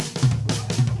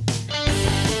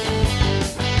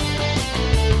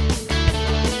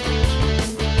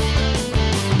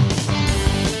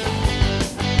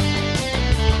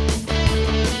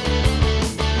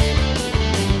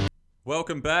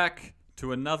Welcome back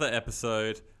to another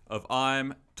episode of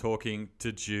I'm Talking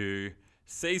to Jew,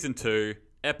 Season 2,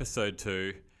 Episode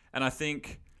 2. And I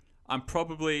think I'm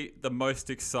probably the most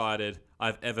excited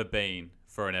I've ever been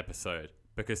for an episode.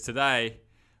 Because today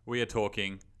we are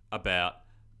talking about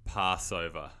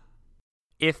Passover.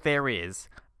 If there is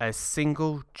a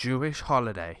single Jewish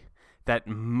holiday that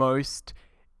most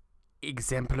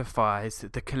exemplifies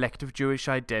the collective Jewish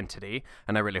identity,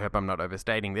 and I really hope I'm not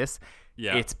overstating this,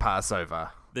 it's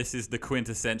Passover. This is the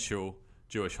quintessential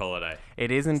Jewish holiday. It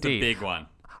is indeed. It's the big one.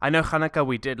 I know Hanukkah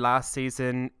we did last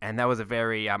season, and that was a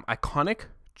very iconic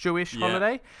Jewish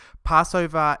holiday.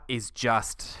 Passover is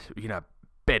just,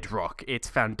 bedrock. It's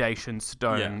foundation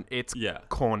stone. It's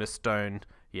cornerstone.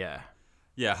 Yeah.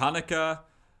 Yeah, Hanukkah.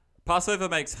 Passover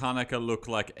makes Hanukkah look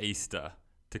like Easter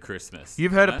to Christmas.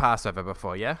 You've heard of Passover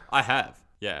before, yeah? I have,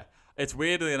 yeah. It's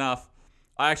weirdly enough,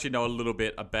 I actually know a little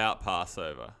bit about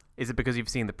Passover. Is it because you've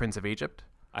seen The Prince of Egypt?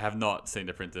 I have not seen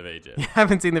The Prince of Egypt. You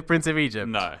haven't seen The Prince of Egypt?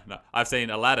 No. I've seen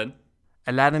Aladdin.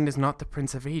 Aladdin is not the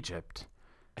Prince of Egypt.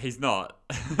 He's not.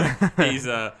 He's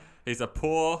a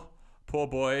poor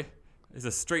boy. He's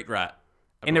a street rat.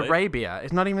 In Arabia.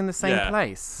 It's not even the same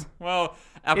place. Well,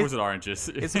 apples and oranges.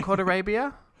 Is it called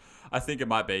Arabia? I think it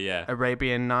might be, yeah.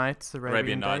 Arabian Nights,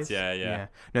 Arabian Nights, days? yeah.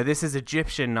 No, this is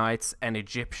Egyptian Nights and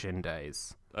Egyptian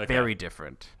Days. Okay. Very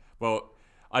different. Well,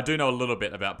 I do know a little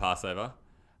bit about Passover.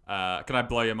 Can I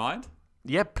blow your mind?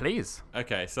 Yeah, please.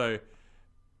 Okay, so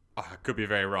I could be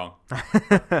very wrong.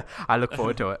 I look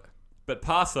forward to it. But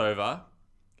Passover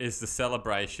is the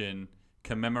celebration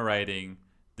commemorating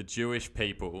the Jewish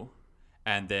people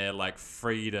and their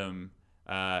freedom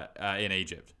in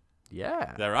Egypt.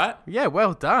 Yeah. Is that right? Yeah,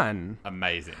 well done.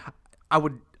 Amazing. I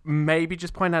would maybe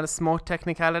just point out a small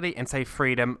technicality and say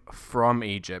freedom from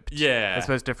Egypt. Yeah. As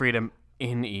opposed to freedom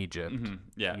in Egypt. Mm-hmm.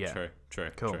 Yeah, true.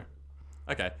 Cool. True.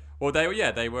 Okay. Well, they were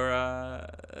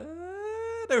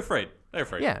freed. They were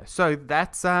free. Yeah, so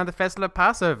that's the Festival of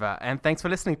Passover. And thanks for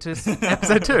listening to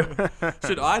episode 2.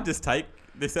 Should I just take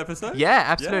this episode? Yeah,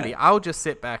 absolutely. Yeah. I'll just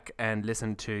sit back and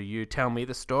listen to you tell me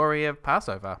the story of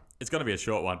Passover. It's going to be a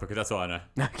short one because that's all I know.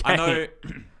 Okay.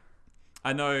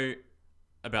 I know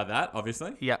about that,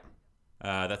 obviously. Yeah.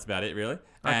 That's about it, really. Okay.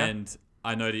 And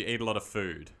I know that you eat a lot of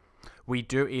food. We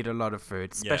do eat a lot of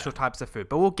food, special types of food,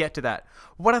 but we'll get to that.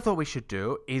 What I thought we should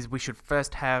do is we should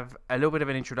first have a little bit of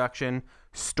an introduction,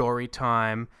 story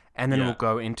time, and then we'll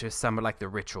go into some of the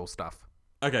ritual stuff.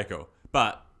 Okay, cool.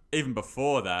 But even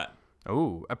before that,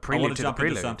 ooh, a I prelude want to to the jump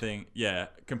prelude. into something,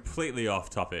 completely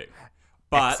off topic.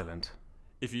 But excellent.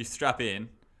 If you strap in,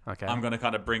 okay, I'm going to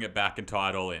kind of bring it back and tie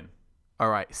it all in. All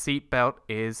right, seatbelt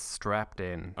is strapped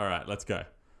in. All right, let's go.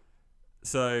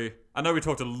 So, I know we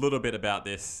talked a little bit about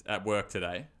this at work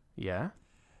today. Yeah?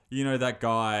 You know that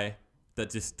guy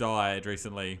that just died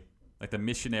recently, the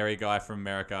missionary guy from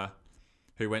America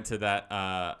who went to that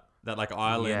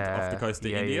island off the coast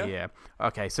of India? Yeah.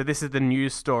 Okay, so this is the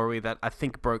news story that I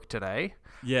think broke today.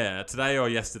 Yeah, today or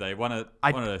yesterday. One of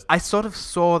those. I sort of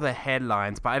saw the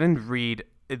headlines, but I didn't read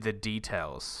the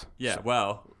details. Yeah,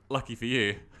 well, lucky for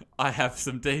you, I have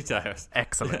some details.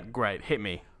 Excellent. Great. Hit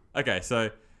me. Okay,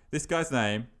 so this guy's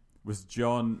name was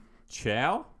John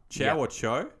Chow? Or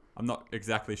Cho? I'm not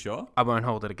exactly sure. I won't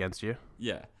hold it against you.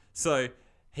 Yeah. So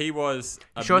he was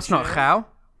a sure missionary. It's not Chao?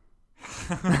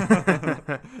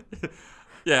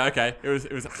 Yeah, okay. It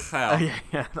was Chao.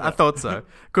 Yeah, I thought so.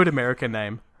 Good American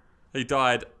name. He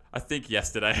died, I think,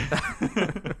 yesterday.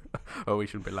 Oh, we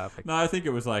shouldn't be laughing. No, I think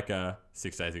it was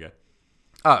 6 days ago.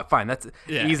 Oh, fine. That's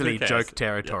Yeah, easily who cares? joke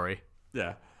territory.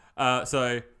 Yeah.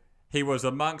 So he was,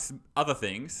 amongst other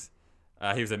things,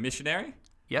 he was a missionary,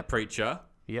 Yep. preacher,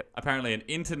 Yep. apparently an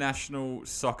international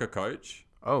soccer coach,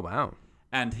 Oh, wow.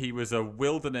 and he was a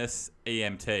wilderness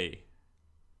EMT.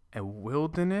 A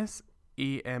wilderness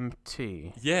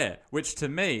EMT. Yeah, which to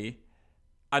me,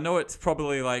 I know it's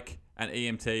probably an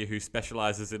EMT who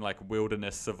specializes in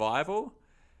wilderness survival,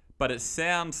 but it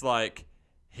sounds like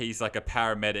he's a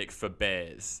paramedic for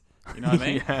bears. You know what I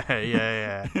mean?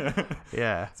 Yeah.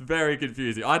 Yeah. It's very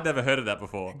confusing. I'd never heard of that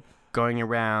before. Going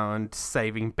around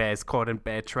saving bears caught in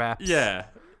bear traps. Yeah.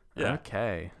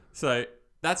 Okay. So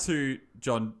that's who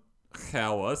John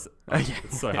Chow was.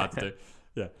 It's so hard to do.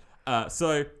 Yeah.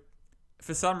 So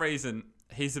for some reason,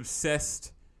 he's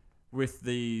obsessed with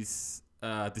this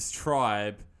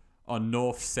tribe on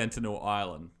North Sentinel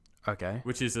Island. Okay.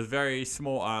 Which is a very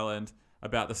small island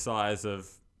about the size of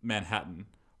Manhattan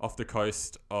off the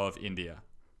coast of India.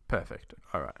 Perfect.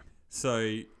 All right.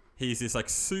 So he's this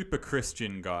super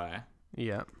Christian guy,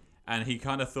 Yeah. and he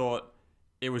kind of thought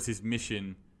it was his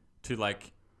mission to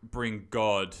bring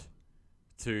God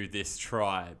to this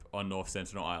tribe on North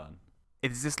Sentinel Island.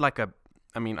 is this like a,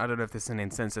 I mean, I don't know if this is an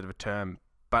insensitive term,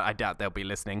 but I doubt they'll be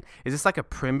listening. Is this like a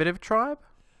primitive tribe?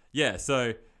 Yeah,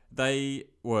 so they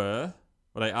are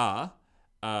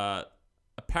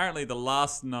apparently the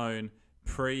last known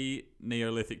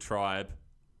pre-Neolithic tribe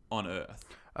on Earth.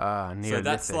 Neolithic. So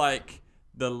that's like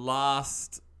the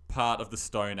last part of the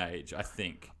Stone Age, I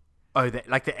think. Oh,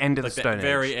 like the end of Like the Stone Age.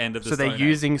 very end of the So Stone they're Age.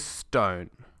 using stone.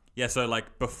 Yeah, so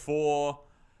like before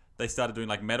they started doing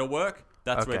like metalwork,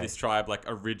 that's where Okay. this tribe like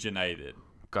originated.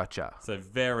 Gotcha. So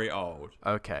very old.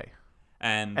 Okay.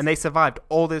 And And they survived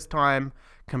all this time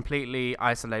completely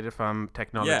isolated from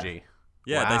technology.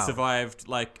 yeah, Wow. they survived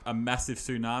like a massive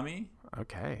tsunami,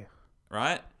 Okay.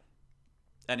 right?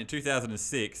 And in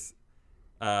 2006,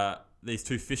 these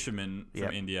two fishermen from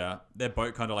Yep. India, their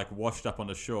boat kind of like washed up on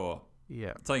the shore.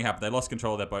 Yeah. Something happened. They lost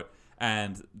control of their boat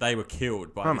and they were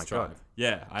killed by Oh this my tribe. God.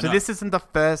 Yeah, I So know. this isn't the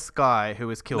first guy who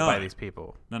was killed No. by these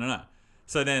people. No.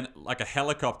 So then like a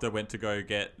helicopter went to go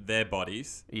get their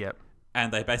bodies Yep.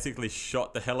 and they basically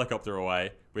shot the helicopter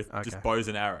away with just Okay. bows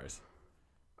and arrows.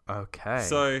 Okay.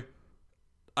 So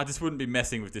I just wouldn't be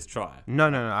messing with this tribe. No,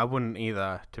 I wouldn't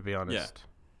either, to be honest.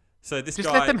 So this Just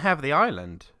guy, let them have the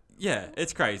island. yeah,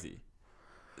 it's crazy.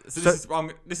 So So-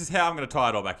 this is how I'm going to tie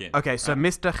it all back in. Okay, so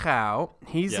Mr. Khao,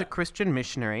 he's Yeah. a Christian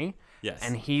missionary, Yes,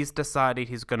 and he's decided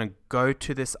he's going to go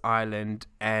to this island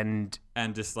and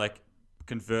just like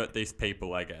convert these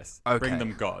people, I guess. Okay. Bring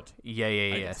them God. yeah,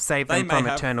 guess. save They them may from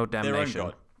have eternal their own damnation.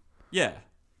 God. Yeah.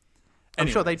 I'm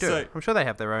sure they Anyway, do. so- I'm sure they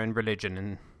have their own religion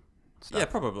and stuff. yeah,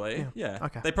 probably. Yeah.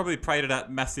 Okay. They probably prayed to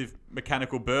that massive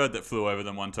mechanical bird that flew over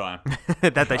them one time.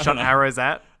 that they shot know. arrows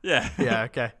at. Yeah. Yeah,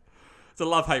 okay. It's a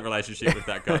love-hate relationship with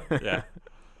that guy. Yeah.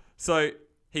 So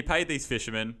he paid these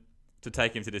fishermen to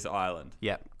take him to this island.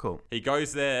 Yeah, cool. He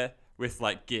goes there with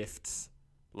like gifts,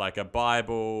 like a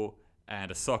Bible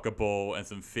and a soccer ball and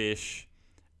some fish,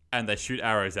 and they shoot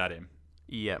arrows at him,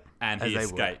 Yeah. and as he they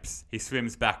would. escapes. He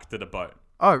swims back to the boat.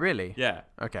 Oh, really? Yeah.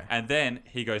 Okay. And then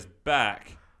he goes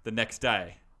back the next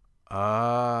day,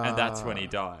 and that's when he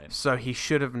died. So he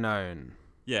should have known.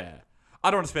 Yeah.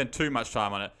 I don't want to spend too much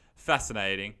time on it.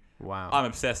 Fascinating. Wow. I'm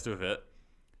obsessed with it.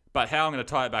 But how I'm going to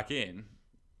tie it back in,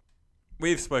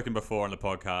 we've spoken before on the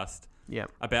podcast Yeah.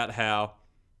 about how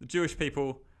the Jewish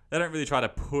people, they don't really try to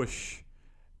push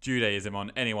Judaism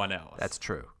on anyone else. That's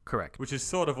true. Correct. Which is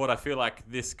sort of what I feel like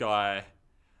this guy,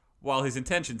 while his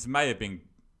intentions may have been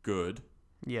good,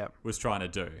 Yeah. was trying to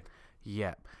do.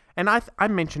 Yeah. And I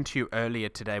mentioned to you earlier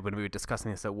today when we were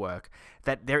discussing this at work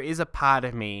that there is a part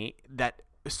of me that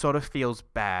sort of feels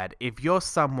bad if you're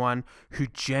someone who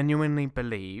genuinely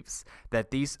believes that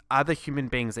these other human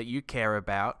beings that you care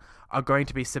about are going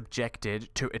to be subjected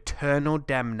to eternal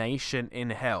damnation in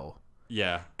hell.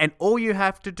 Yeah. And all you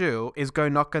have to do is go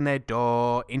knock on their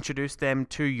door, introduce them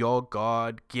to your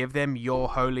God, give them your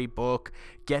holy book,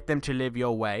 get them to live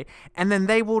your way, and then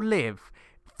they will live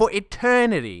for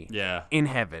eternity Yeah. in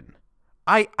heaven.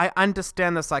 I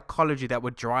understand the psychology that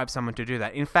would drive someone to do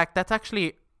that. In fact, that's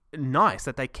actually nice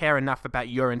that they care enough about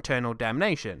your internal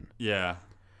damnation. Yeah.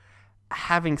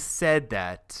 Having said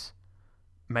that,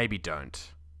 maybe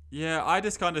don't. Yeah, I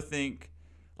just kind of think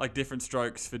like different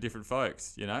strokes for different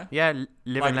folks, you know? Yeah,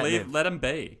 live Like and let live. let them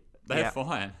be. They're Yeah.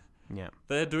 fine. Yeah,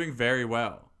 They're doing very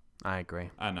well. I agree.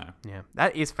 I know. Yeah,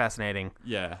 that is fascinating.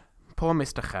 Yeah. Poor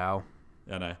Mr. Khao.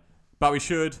 I know. But we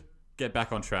should get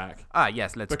back on track.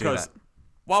 Yes, let's do Because that.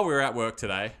 while we were at work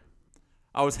today,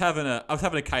 I was having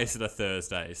a case of the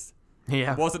Thursdays.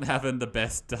 Yeah. Wasn't having the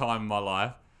best time of my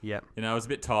life. Yeah. You know, I was a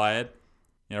bit tired.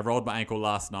 You know, rolled my ankle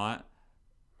last night.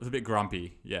 Was a bit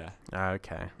grumpy. Yeah.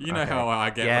 Okay. You know okay. how I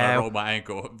get when Yeah. I roll my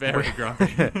ankle. Very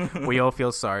grumpy. We all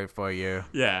feel sorry for you.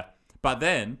 Yeah. But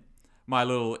then my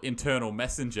little internal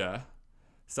messenger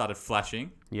started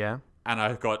flashing, Yeah. and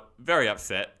I got very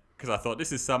upset because I thought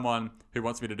this is someone who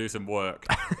wants me to do some work,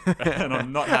 and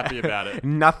I'm not happy about it.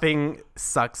 Nothing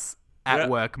sucks at Yeah.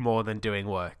 work more than doing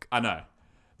work. I know.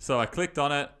 So I clicked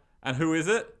on it, and who is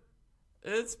it?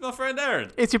 It's my friend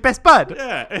Aaron. It's your best bud.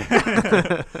 Yeah.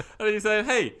 And he said,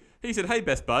 hey,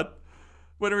 best bud,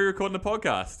 when are we recording the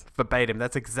podcast? Verbatim.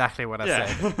 That's exactly what I Yeah.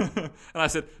 said. And I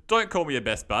said, don't call me your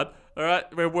best bud. All right.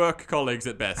 We're work colleagues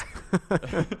at best.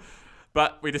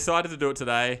 But we decided to do it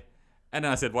today. And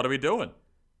then I said, what are we doing?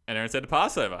 And Aaron said, the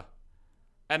Passover.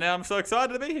 And now I'm so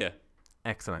excited to be here.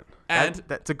 Excellent. And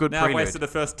that's a good Now I've prelude. wasted the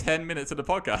first 10 minutes of the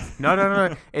podcast.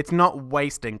 No. It's not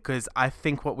wasting, because I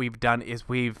think what we've done is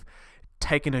we've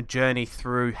taken a journey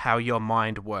through how your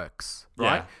mind works,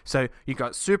 right? Yeah. So you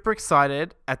got super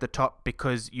excited at the top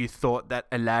because you thought that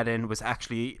Aladdin was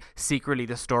actually secretly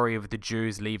the story of the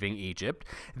Jews leaving Egypt.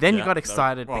 Then you Yeah, got no,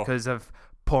 excited well- because of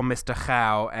poor Mr.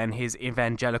 Chao and his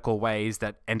evangelical ways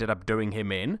that ended up doing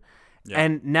him in. Yeah.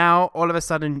 And now, all of a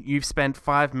sudden, you've spent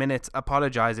 5 minutes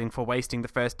apologizing for wasting the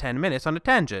first 10 minutes on a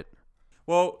tangent.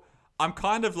 Well, I'm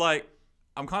kind of like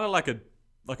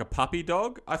a puppy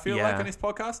dog, I feel like, on this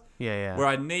podcast. Yeah. Where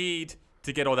I need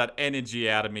to get all that energy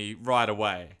out of me right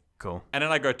away. Cool. And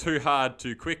then I go too hard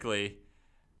too quickly,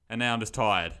 and now I'm just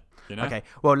tired, you know? Okay,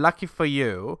 well, lucky for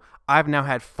you, I've now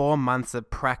had 4 months of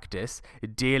practice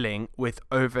dealing with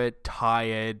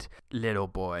overtired little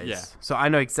boys. Yeah. So I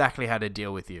know exactly how to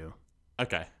deal with you.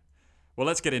 Okay. Well,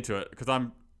 let's get into it, because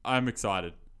I'm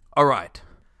excited. All right.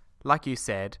 Like you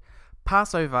said,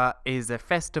 Passover is a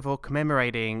festival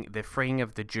commemorating the freeing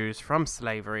of the Jews from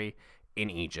slavery in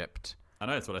Egypt. I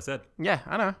know, that's what I said. Yeah,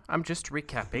 I know. I'm just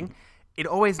recapping. It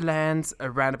always lands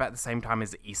around about the same time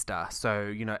as Easter.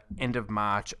 So, end of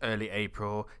March, early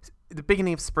April, the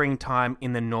beginning of springtime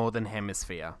in the Northern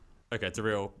Hemisphere. Okay, it's a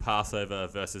real Passover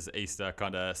versus Easter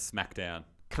kind of smackdown.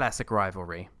 Classic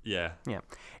rivalry. Yeah. Yeah.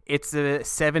 It's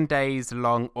 7 days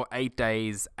long or 8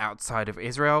 days outside of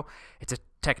Israel. It's a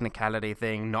technicality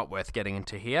thing, not worth getting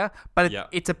into here. But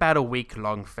it's about a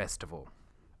week-long festival.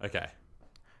 Okay.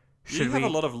 Should you have a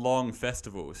lot of long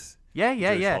festivals. Yeah.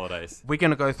 Jewish holidays. We're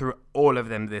going to go through all of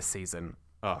them this season.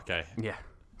 Oh, okay. Yeah.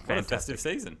 What a festive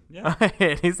season. Yeah.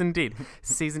 It is indeed.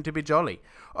 Season to be jolly.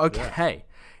 Okay.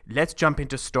 Let's jump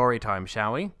into story time,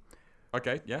 shall we?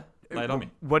 Okay, yeah. Lay it on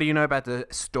me. What do you know about the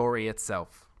story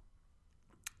itself?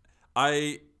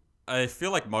 I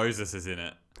feel like Moses is in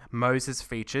it. Moses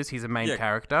features. He's a main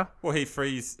character. Well, he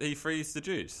frees the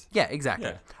Jews. Yeah, exactly.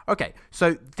 Yeah. Okay,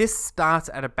 so this starts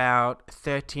at about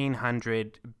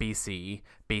 1300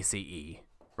 BCE,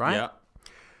 right? Yeah.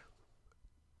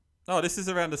 Oh, this is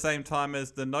around the same time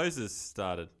as the noses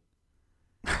started.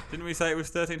 Didn't we say it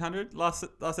was 1300 last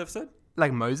episode?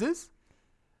 Like Moses?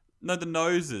 No, the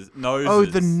noses. Oh,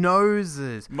 the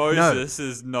noses.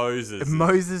 Moses' noses.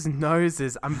 Moses'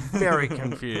 noses. I'm very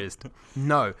confused.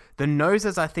 No, the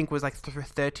noses I think was like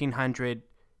 1300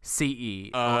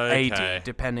 CE or AD,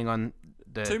 depending on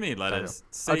the... Too many letters.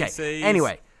 Okay, CCs,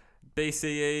 anyway.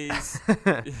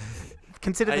 BCEs.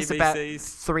 Consider this about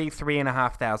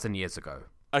 3,500 years ago.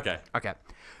 Okay.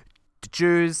 The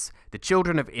Jews, the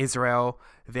children of Israel,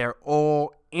 they're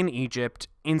all in Egypt,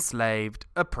 enslaved,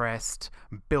 oppressed,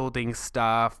 building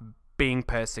stuff, being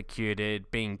persecuted,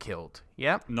 being killed.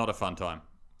 Yeah? Not a fun time.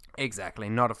 Exactly,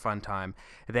 not a fun time.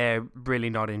 They're really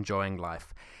not enjoying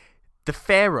life. The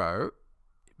Pharaoh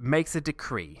makes a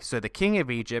decree. So the king of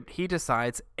Egypt, he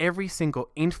decides every single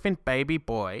infant baby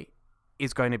boy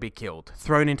is going to be killed,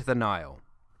 thrown into the Nile.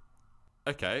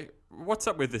 Okay. What's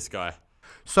up with this guy?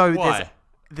 So Why?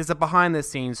 There's a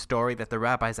behind-the-scenes story that the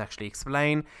rabbis actually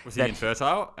explain. Was he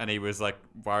infertile and he was like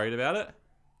worried about it?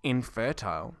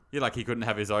 Infertile? Yeah, like he couldn't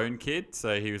have his own kid,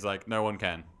 so he was like, no one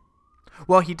can.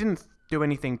 Well, he didn't do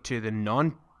anything to the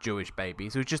non-Jewish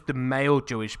babies. It was just the male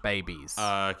Jewish babies.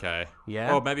 Okay.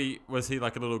 Yeah? Or maybe was he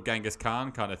like a little Genghis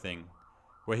Khan kind of thing,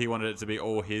 where he wanted it to be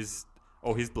all his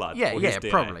blood? Yeah, all his DNA?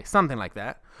 probably. Something like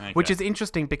that. Okay. Which is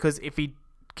interesting because if he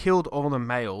killed all the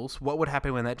males, what would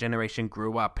happen when that generation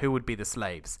grew up? Who would be the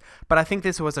slaves? But I think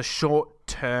this was a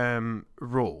short-term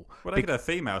rule. Well, they could have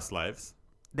female slaves.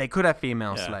 They could have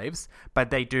female slaves,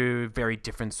 but they do very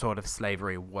different sort of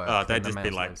slavery work. Oh, they'd just be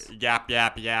like, yap,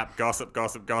 yap, yap, gossip,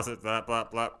 gossip, gossip, blah, blah,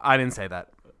 blah. I didn't say that.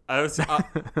 I was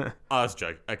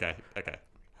joking. Okay.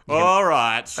 All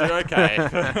right, sure,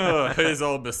 okay. Who's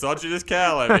old misogynist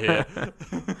Cal over here?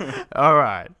 All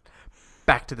right.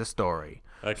 Back to the story.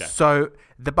 Okay. So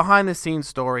the behind-the-scenes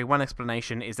story, one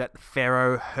explanation is that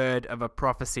Pharaoh heard of a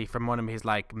prophecy from one of his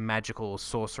magical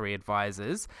sorcery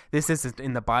advisors. This isn't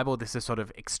in the Bible. This is sort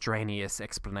of extraneous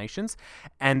explanations,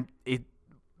 and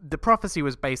the prophecy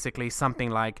was basically something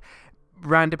like,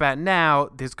 round about now,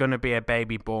 there's going to be a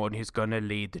baby born who's going to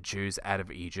lead the Jews out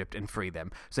of Egypt and free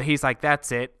them. So he's like,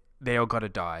 that's it. They all got to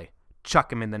die. Chuck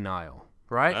them in the Nile,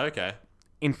 right? Okay.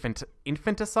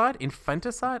 Infanticide?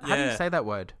 How do you say that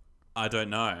word? I don't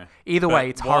know. Either way,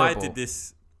 it's horrible.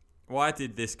 Why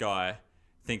did this guy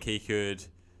think he could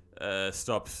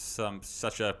stop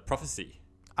such a prophecy?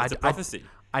 It's a prophecy.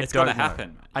 It's going to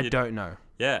happen. I don't know.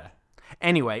 Yeah.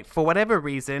 Anyway, for whatever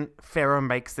reason, Pharaoh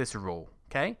makes this rule,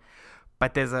 okay?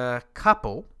 But there's a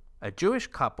couple, a Jewish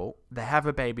couple, they have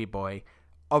a baby boy.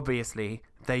 Obviously,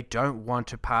 they don't want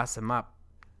to pass him up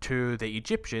to the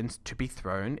Egyptians to be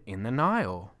thrown in the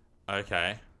Nile.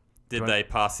 Okay. Did they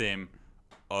pass him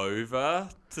over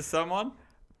to someone?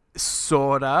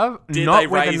 Sort of. Did not they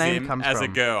where raise the name him comes as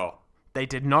from. a girl? They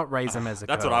did not raise him as a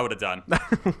girl. That's what I would have done.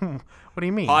 What do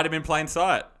you mean? Hide him in plain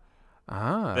sight.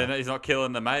 Ah. Then he's not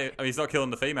killing he's not killing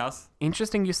the females.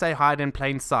 Interesting you say hide in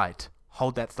plain sight.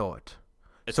 Hold that thought.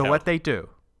 It's So held. what they do...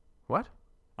 What?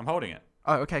 I'm holding it.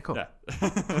 Oh, okay, cool.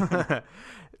 Yeah.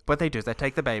 What they do is they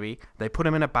take the baby, they put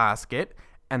him in a basket,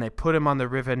 and they put him on the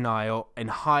River Nile and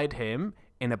hide him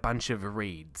in a bunch of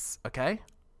reeds, okay?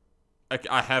 Okay,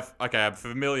 I'm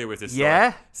familiar with this story.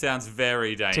 Yeah? Sounds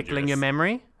very dangerous. Tickling your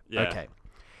memory? Yeah. Okay.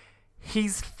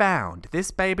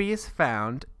 This baby is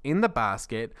found in the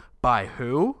basket by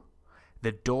who?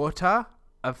 The daughter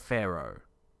of Pharaoh.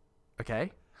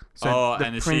 Okay? So the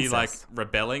and is princess. she like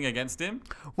rebelling against him?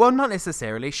 Well, not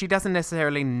necessarily. She doesn't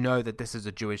necessarily know that this is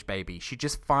a Jewish baby. She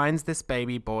just finds this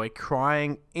baby boy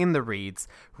crying in the reeds,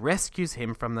 rescues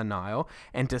him from the Nile,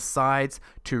 and decides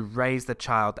to raise the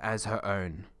child as her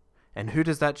own. And who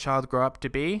does that child grow up to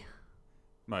be?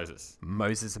 Moses.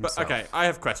 Moses But himself. okay, I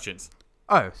have questions.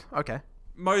 Oh, okay.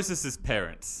 Moses'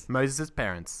 parents. Moses'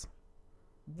 parents.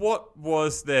 What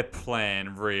was their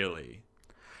plan, really?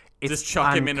 It's Just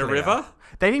chuck him in a unclear. river?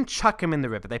 They didn't chuck him in the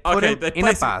river. They put Okay, him they in a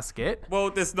place him- basket. Well,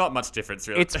 there's not much difference,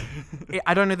 really.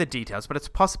 I don't know the details, but it's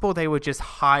possible they were just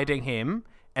hiding him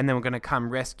and then we're going to come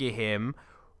rescue him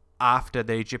after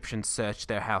the Egyptians searched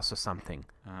their house or something.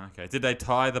 Okay. Did they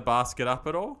tie the basket up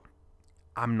at all?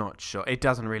 I'm not sure. It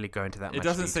doesn't really go into that much It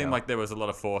doesn't detail. seem like there was a lot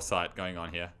of foresight going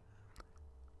on here.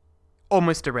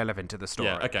 Almost irrelevant to the story.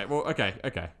 Yeah, okay. Well,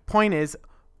 okay. Point is,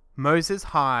 Moses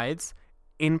hides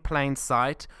in plain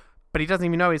sight, but he doesn't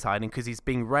even know he's hiding because he's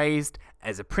being raised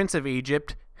as a prince of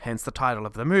Egypt, hence the title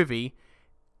of the movie,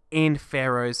 in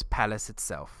Pharaoh's palace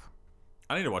itself.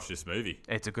 I need to watch this movie.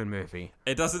 It's a good movie.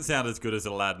 It doesn't sound as good as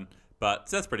Aladdin, but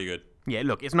that's pretty good. Yeah,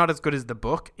 look, it's not as good as the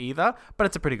book either, but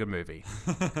it's a pretty good movie.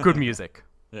 Good music.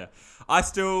 Yeah.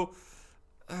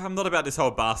 I'm not about this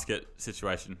whole basket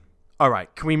situation. All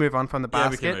right, can we move on from the Yeah,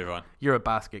 basket? we can move on. You're a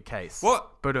basket case.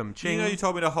 What? Boom, ching. You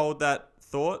told me to hold that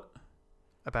thought?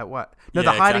 About what? No,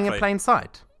 Yeah, the hiding in exactly. plain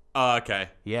sight. Oh, okay.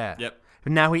 Yeah. Yep.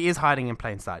 Now he is hiding in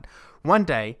plain sight. One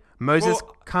day, Moses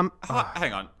Well,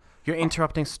 hang on. You're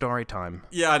interrupting story time.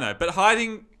 Yeah, I know. But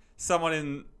hiding someone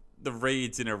in the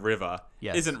reeds in a river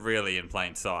Yes. isn't really in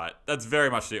plain sight. That's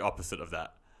very much the opposite of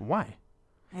that. Why?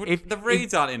 The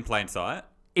reeds aren't in plain sight.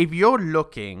 If you're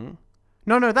looking...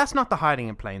 No, that's not the hiding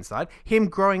in plain sight. Him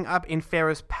growing up in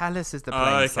Pharaoh's palace is the plain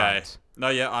Okay. sight. No,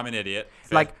 yeah, I'm an idiot.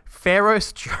 Fair. Like,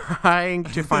 Pharaoh's trying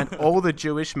to find all the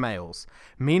Jewish males.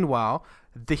 Meanwhile,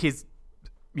 his,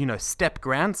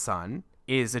 step-grandson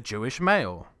is a Jewish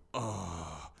male.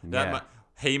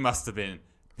 He must have been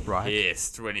Right.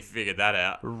 pissed when he figured that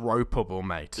out. Ropeable,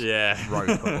 mate. Yeah.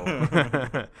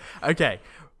 Ropeable. Okay.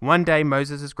 One day,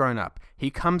 Moses has grown up. He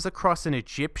comes across an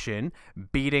Egyptian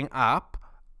beating up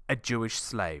a Jewish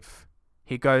slave.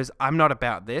 He goes, I'm not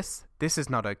about this. This is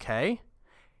not okay.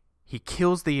 He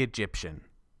kills the Egyptian.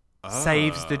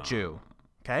 Saves the Jew.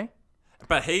 Okay?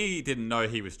 But he didn't know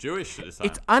he was Jewish at the time.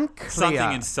 It's unclear.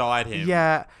 Something inside him.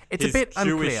 Yeah, it's his a bit Jewish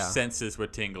unclear. senses were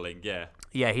tingling, yeah.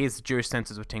 Yeah, his Jewish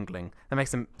senses were tingling. That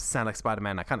makes him sound like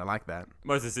Spider-Man. I kind of like that.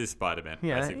 Moses is Spider-Man,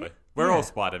 Yeah, basically. yeah. We're all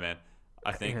Spider-Man,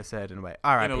 I In think. a certain way.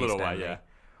 All right, In a little way, yeah.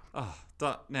 Oh,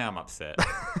 now I'm upset.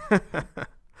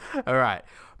 All right.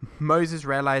 Moses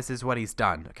realizes what he's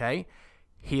done, okay?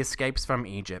 He escapes from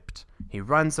Egypt. He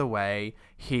runs away.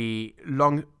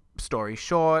 Long story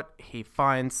short, he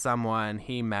finds someone,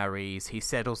 he marries, he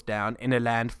settles down in a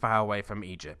land far away from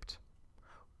Egypt.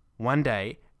 One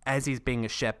day, as he's being a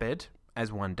shepherd,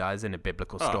 as one does in a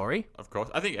biblical story, Of course.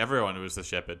 I think everyone was a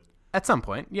shepherd. at some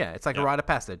point, yeah, it's like a Yeah. rite of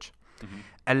passage.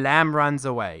 A lamb runs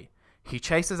away. He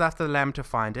chases after the lamb to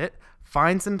find it,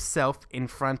 finds himself in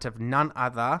front of none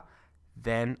other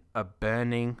than a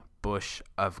burning bush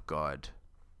of God.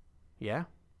 Yeah?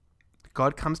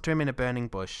 God comes to him in a burning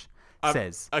bush,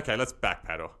 says, Okay, let's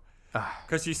backpedal.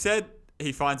 Because you said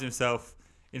he finds himself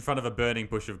in front of a burning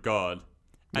bush of God,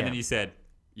 and Yeah. then you said,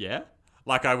 yeah?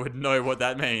 Like I would know what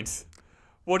that means.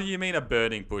 What do you mean a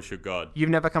burning bush of God? You've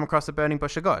never come across a burning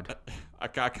bush of God? I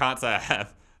can't say I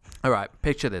have. All right,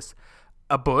 picture this.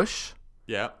 A bush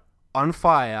Yeah, on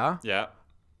fire, yeah.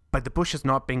 but the bush has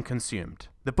not been consumed.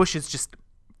 The bush is just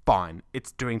fine.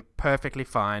 It's doing perfectly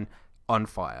fine on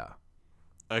fire.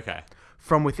 Okay.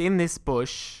 From within this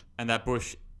bush, And that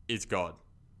bush is God.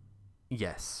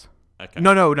 yes. Okay.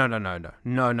 No.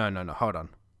 Hold on.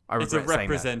 I regret It's a saying that.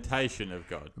 representation of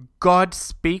God. God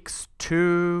speaks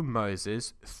to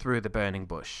Moses through the burning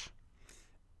bush.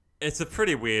 It's a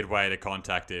pretty weird way to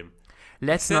contact him.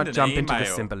 Let's Send not an jump into the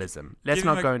email. symbolism. Let's Give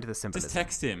not him go into the symbolism. Just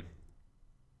text him.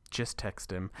 Just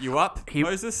text him. You up, He-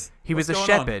 Moses? He What's was a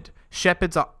going on? shepherd.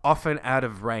 Shepherds are often out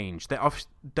of range.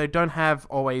 They don't have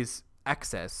always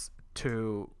access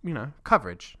to,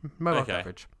 coverage, mobile Okay.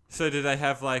 coverage. So do they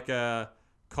have like a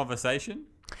conversation?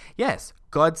 Yes,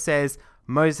 God says,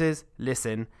 Moses,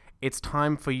 listen, it's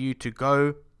time for you to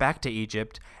go back to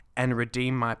Egypt and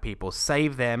redeem my people.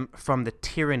 Save them from the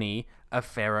tyranny of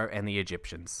Pharaoh and the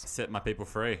Egyptians. Set my people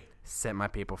free. Set my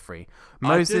people free. I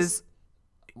Moses,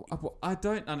 I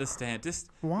don't understand. Just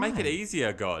Why? make it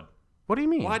easier, God. what do you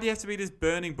mean? Why do you have to be this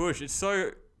burning bush? It's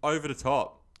so over the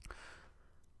top.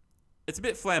 It's a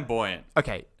bit flamboyant.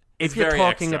 Okay, He's if you're very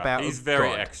talking extra. about He's very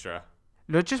God, extra.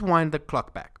 let's just wind the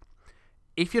clock back.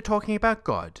 If you're talking about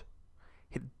God,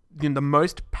 the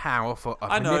most powerful,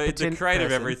 I know, the omnipotent creator of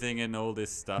person, everything and all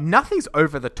this stuff. nothing's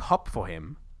over the top for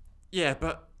him. Yeah,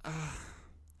 but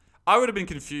I would have been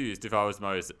confused if I was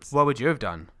Moses. What would you have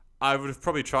done? I would have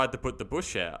probably tried to put the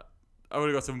bush out. I would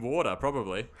have got some water,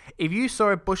 probably. If you saw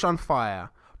a bush on fire,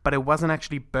 but it wasn't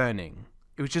actually burning,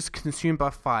 it was just consumed by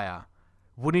fire,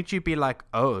 wouldn't you be like,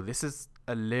 oh, this is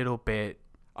a little bit...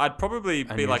 I'd probably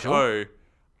be like, Unusual? oh,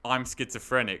 I'm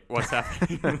schizophrenic. What's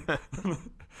happening?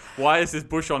 Why is this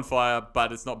bush on fire,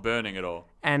 but it's not burning at all?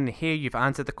 And here you've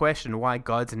answered the question why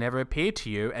God's never appeared to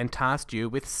you and tasked you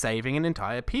with saving an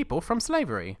entire people from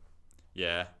slavery.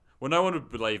 Yeah. Well, no one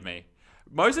would believe me.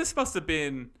 Moses must have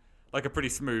been like a pretty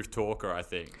smooth talker, I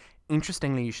think.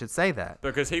 Interestingly, you should say that,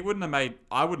 Because I wouldn't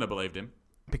have believed him.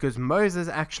 because Moses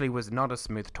actually was not a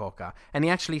smooth talker, and he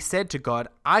actually said to God,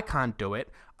 I can't do it.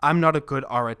 I'm not a good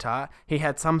orator. He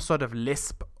had some sort of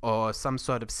lisp or some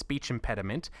sort of speech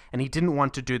impediment, and he didn't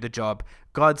want to do the job.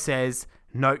 God says,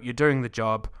 no, you're doing the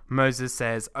job. Moses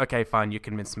says, okay, fine, you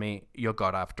convinced me. You're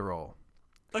God after all.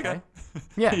 Okay.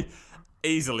 Yeah.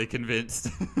 Easily convinced.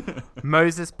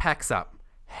 Moses packs up,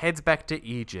 heads back to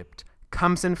Egypt,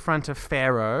 comes in front of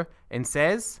Pharaoh and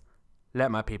says,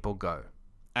 let my people go.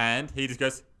 And he just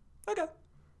goes, okay.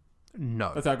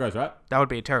 No. That's how it goes, right? That would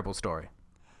be a terrible story.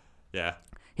 Yeah.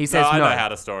 He says I no. know how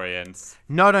the story ends.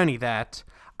 Not only that,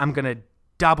 I'm going to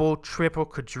double, triple,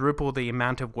 quadruple the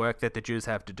amount of work that the Jews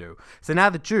have to do. So now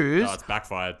the Jews, Oh, it's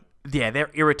backfired. yeah, they're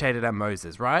irritated at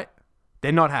Moses, right?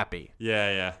 They're not happy.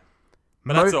 Yeah, yeah.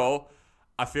 But Mo- that's all.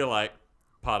 I feel like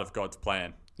part of God's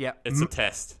plan. Yeah. It's a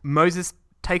test. Moses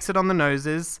takes it on the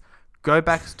noses, go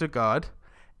back to God,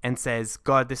 and says,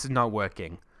 God, this is not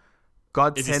working.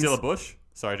 God Is he sends... still a bush?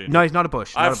 Sorry, dude. No, he's not a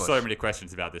bush. I Not have a bush. so many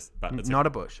questions about this. But that's Not a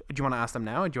bush. Do you want to ask them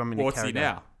now, or do you want me to What's carry he it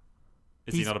on? now?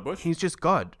 Is he not a bush? He's just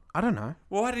God. I don't know.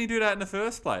 Well, why did he do that in the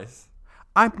first place?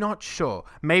 I'm not sure.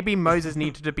 Maybe Moses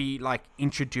needed to be like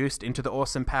introduced into the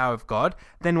awesome power of God.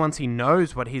 Then once he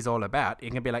knows what he's all about, he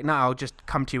can be like, "No, I'll just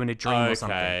come to you in a dream or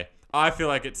something." Okay. I feel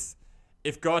like it's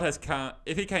if God has come,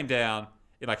 if he came down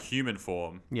in like human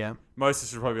form, Yeah.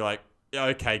 Moses would probably be like, "Yeah,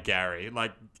 okay, Gary,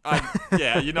 like,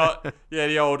 yeah, you're not, yeah,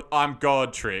 the old I'm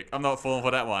God trick. I'm not falling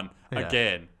for that one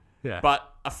again." Yeah. But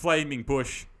a flaming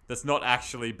bush that's not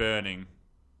actually burning,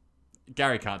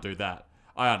 Gary can't do that.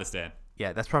 I understand.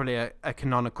 Yeah, that's probably a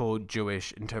canonical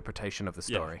Jewish interpretation of the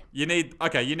Yeah. story. You need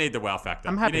the wow factor.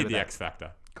 I'm happy You need with the that. X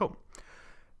factor. Cool.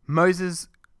 Moses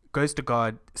goes to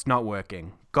God. It's not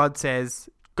working. God says,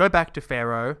 go back to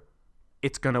Pharaoh.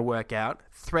 It's going to work out.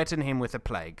 Threaten him with a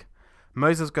plague.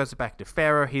 Moses goes back to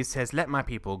Pharaoh. He says, let my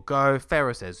people go.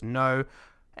 Pharaoh says no.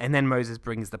 And then Moses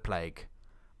brings the plague.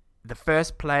 The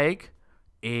first plague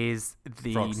is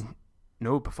the... Frogs.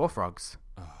 No, before frogs.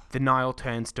 The Nile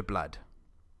turns to blood.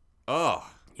 Oh,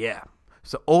 Yeah.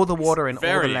 So all the water in all the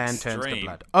very land turns to extreme.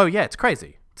 blood. Oh, yeah, it's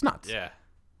crazy. It's nuts. yeah.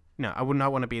 No, I would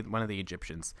not want to be one of the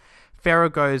Egyptians. Pharaoh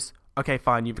goes, okay,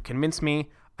 fine, you've convinced me.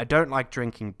 I don't like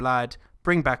drinking blood.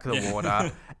 Bring back the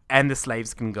water, and the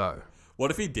slaves can go. What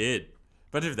if he did?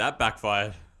 But if that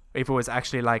backfired, If it was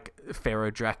actually like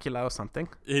Pharaoh Dracula or something.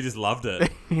 he just loved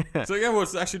it. Yeah. So yeah, well,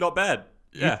 it's actually not bad.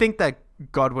 Yeah. You'd think that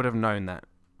God would have known that.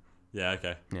 Yeah.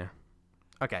 Okay. Yeah.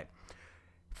 Okay.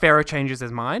 Pharaoh changes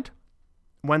his mind.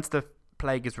 Once the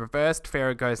plague is reversed,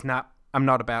 Pharaoh goes, nah, I'm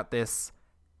not about this.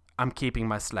 I'm keeping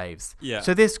my slaves. Yeah.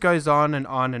 So this goes on and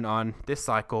on and on, this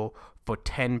cycle, for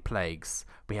 10 plagues.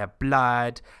 We have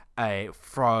blood,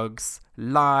 frogs,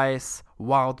 lice,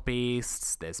 wild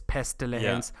beasts, there's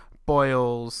pestilence,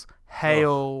 boils,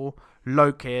 hail,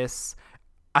 locusts,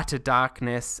 utter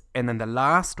darkness, and then the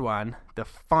last one, the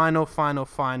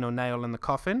final nail in the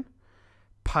coffin,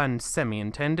 pun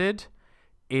semi-intended,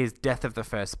 is death of the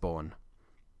firstborn.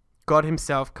 God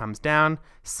himself comes down,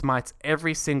 smites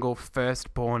every single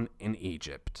firstborn in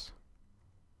Egypt.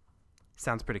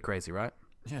 Sounds pretty crazy, right?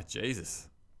 Yeah. Jesus.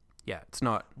 Yeah, it's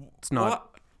not What?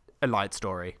 a light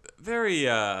story. Very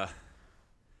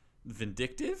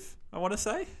vindictive, I want to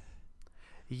say.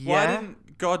 Yeah. Why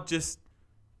didn't God just...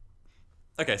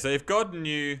 Okay, so if God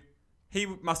knew... He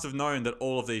must have known that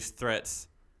all of these threats...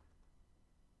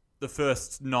 The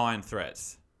first 9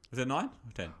 threats... Was it 9 or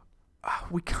 10?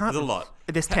 We can't. There's a lot.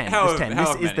 There's 10. However- There's 10.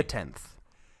 however This is the many. 10th.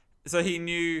 So he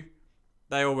knew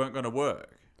they all weren't going to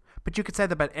work. But you could say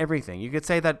that about everything. You could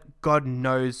say that God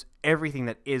knows everything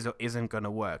that is or isn't going to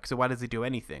work. So why does he do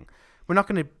anything? We're not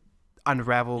going to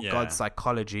unravel Yeah. God's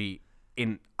psychology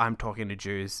in I'm Talking to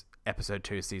Jews, episode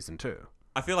 2, season 2.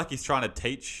 I feel like he's trying to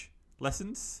teach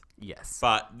lessons, Yes.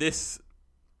 but this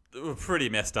a pretty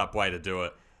messed up way to do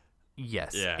it.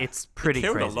 Yes. Yeah. It's pretty he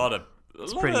killed crazy. a lot of.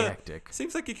 It's pretty hectic.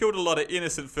 Seems like he killed a lot of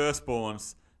innocent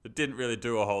firstborns that didn't really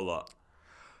do a whole lot.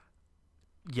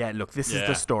 Yeah, look, this is Yeah.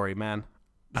 the story, man.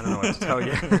 I don't know what to tell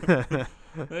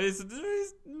you. He's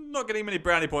not getting many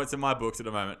brownie points in my books at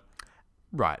the moment.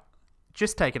 Right.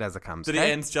 Just take it as it comes. Did okay?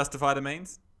 the ends justify the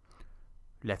means?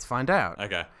 Let's find out.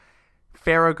 Okay.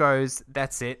 Pharaoh goes,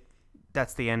 that's it.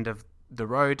 That's the end of the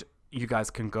road. You guys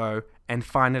can go. And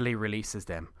finally releases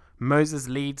them. Moses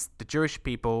leads the Jewish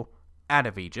people out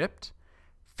of Egypt.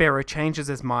 Pharaoh changes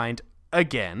his mind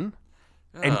again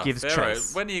and gives Pharaoh,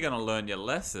 chase. when are you going to learn your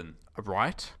lesson?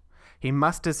 Right? He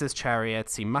musters his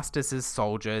chariots. He musters his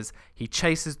soldiers. He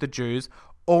chases the Jews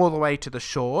all the way to the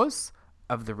shores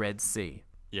of the Red Sea.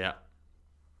 Yeah.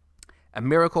 A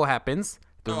miracle happens.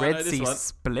 The Oh, I Red know this Sea one.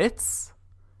 splits.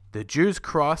 The Jews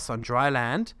cross on dry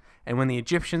land. And when the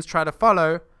Egyptians try to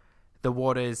follow, the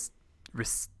waters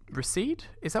recede?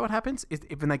 Is that what happens? Is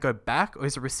it when they go back? Or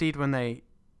is it recede when they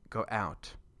go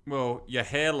out? Well, your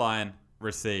hairline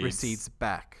recedes. Recedes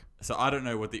back. So I don't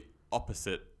know what the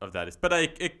opposite of that is. But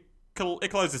it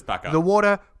closes back up. The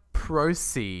water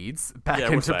proceeds back Yeah,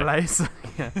 we'll into say. place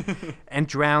yeah, and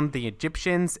drown the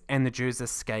Egyptians, and the Jews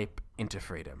escape into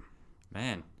freedom.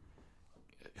 Man.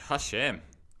 Hashem.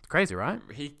 Crazy, right?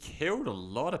 He killed a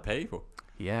lot of people.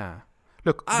 Yeah.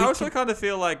 Look, I we also can- kind of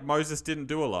feel like Moses didn't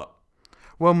do a lot.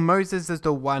 well, Moses is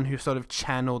the one who sort of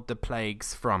channeled the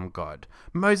plagues from God.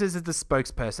 Moses is the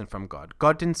spokesperson from God.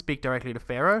 God didn't speak directly to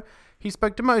Pharaoh. He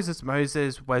spoke to Moses.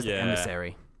 Moses was the Yeah.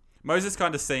 emissary. Moses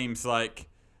kind of seems like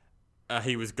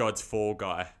he was God's fall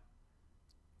guy.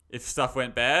 If stuff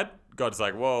went bad, God's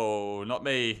like, whoa, not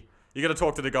me. You got to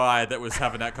talk to the guy that was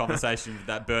having that conversation with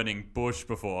that burning bush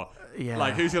before. Yeah.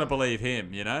 Like, who's going to believe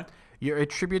him, you know? You're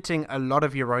attributing a lot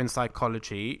of your own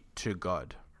psychology to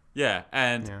God. Yeah,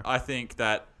 and Yeah. I think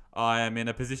that I am in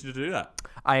a position to do that.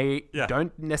 I Yeah.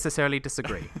 don't necessarily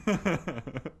disagree.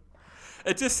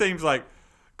 It just seems like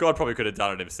God probably could have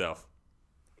done it himself.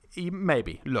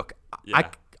 Maybe. Look, Yeah.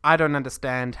 I don't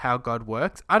understand how God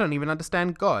works. I don't even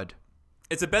understand God.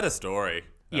 It's a better story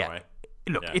that Yeah. way.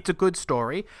 Look, Yeah. it's a good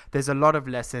story. There's a lot of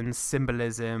lessons,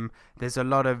 symbolism. There's a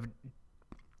lot of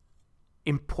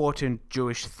important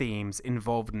Jewish themes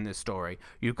involved in this story.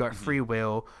 You've got free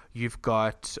will. You've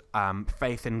got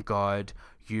faith in God.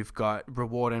 You've got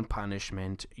reward and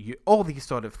punishment. All these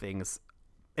sort of things.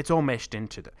 It's all meshed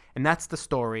into it. And that's the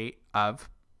story of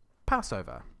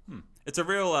Passover. It's a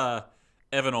real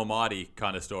Evan Almighty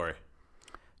kind of story.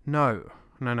 No.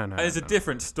 It's a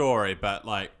different story, but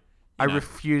like, I know.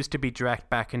 refuse to be dragged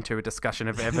back into a discussion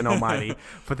of Evan Almighty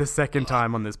for the second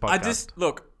time on this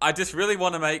podcast. I just really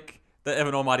want to make the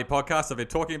Evan Almighty podcast. I've been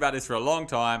talking about this for a long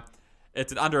time.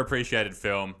 It's an underappreciated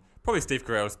film. Probably Steve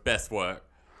Carell's best work.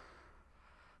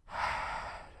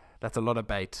 That's a lot of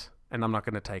bait, and I'm not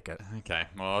going to take it. Okay,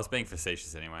 well, I was being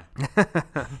facetious anyway.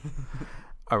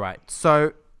 All right.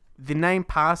 So the name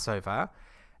Passover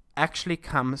actually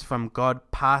comes from God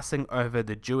passing over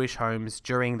the Jewish homes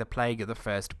during the plague of the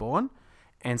firstborn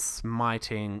and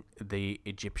smiting the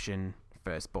Egyptian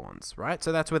firstborns, right?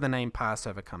 So that's where the name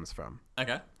Passover comes from.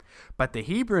 Okay. But the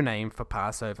Hebrew name for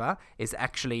Passover is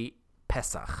actually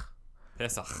Pesach.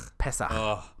 Pesach. Pesach.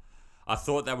 Oh, I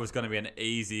thought that was going to be an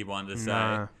easy one to say.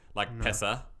 No, Like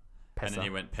Pesa. And Pesach. then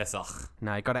you went Pesach.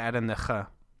 No, you got to add in the ch.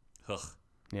 Ugh.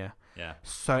 Yeah. Yeah.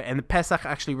 So, and the Pesach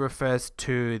actually refers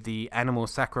to the animal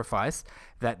sacrifice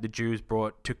that the Jews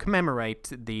brought to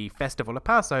commemorate the festival of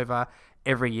Passover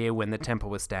every year when the temple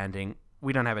was standing.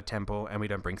 We don't have a temple, and we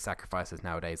don't bring sacrifices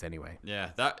nowadays anyway.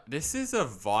 Yeah. This is a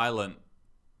violent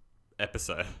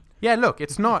episode. Yeah, look,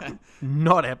 it's not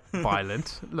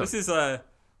violent. Look, This is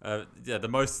the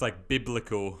most like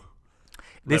biblical.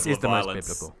 this level is of the most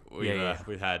violence biblical. Yeah.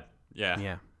 we've had. Yeah.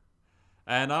 Yeah.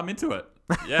 And I'm into it.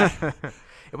 Yeah.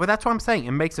 Well, that's what I'm saying.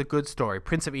 It makes a good story.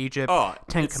 Prince of Egypt, Oh,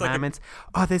 Ten it's like a- Commandments.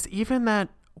 There's even that.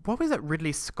 What was that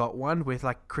Ridley Scott one with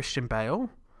like Christian Bale?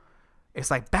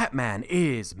 It's like Batman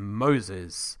is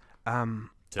Moses.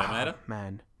 Terminator?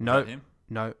 Man, that no, him?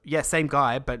 no, yeah, same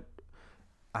guy, but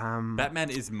Batman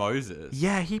is Moses.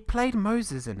 yeah, he played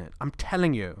Moses in it. I'm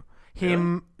telling you,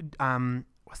 him.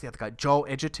 What's the other guy? Joel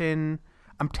Edgerton.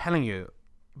 I'm telling you,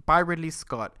 by Ridley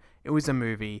Scott It was a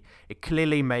movie. It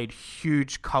clearly made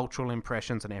huge cultural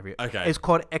impressions on everyone. Okay. It's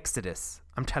called Exodus.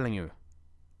 I'm telling you.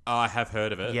 Oh, I have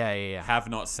heard of it. Yeah. Have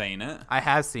not seen it. I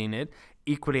have seen it.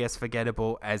 Equally as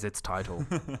forgettable as its title.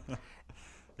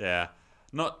 Yeah.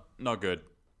 Not good.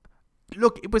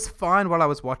 Look, it was fine while I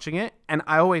was watching it, and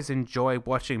I always enjoy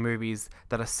watching movies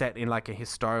that are set in like a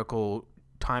historical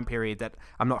time period that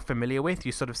I'm not familiar with.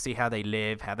 You sort of see how they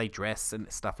live, how they dress,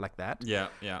 and stuff like that.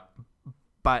 Yeah.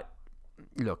 But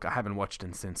look, I haven't watched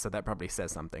it since, so that probably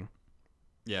says something.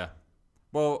 Yeah.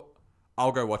 Well,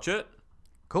 I'll go watch it.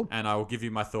 Cool. And I will give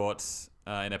you my thoughts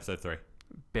in episode 3.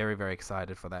 Very, very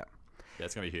excited for that. Yeah,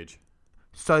 it's going to be huge.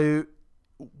 So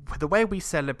the way we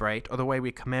celebrate or the way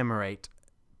we commemorate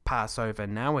Passover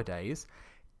nowadays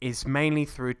is mainly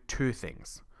through two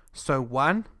things. So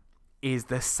one is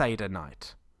the Seder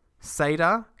night.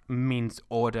 Seder means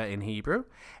order in Hebrew,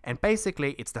 and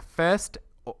basically it's the first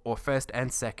or first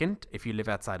and second if you live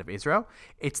outside of Israel.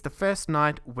 It's the first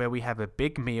night where we have a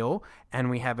big meal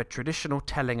and we have a traditional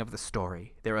telling of the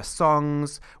story. There are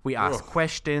songs, we ask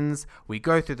questions, we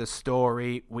go through the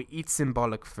story, we eat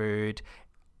symbolic food.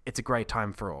 It's a great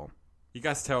time for all. You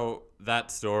guys tell that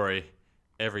story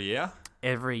every year?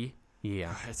 Every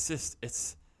year. It's just,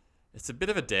 it's a bit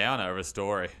of a downer of a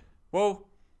story. Well,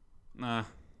 nah.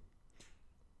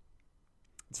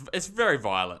 It's very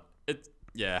violent.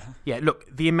 Yeah, look,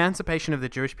 the emancipation of the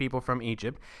Jewish people from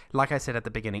Egypt, like I said at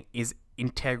the beginning, is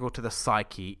integral to the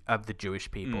psyche of the Jewish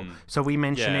people. So we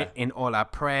mention it in all our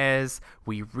prayers.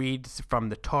 We read from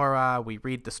the Torah. We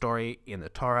read the story in the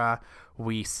Torah.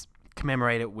 We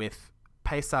commemorate it with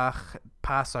Pesach,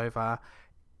 Passover.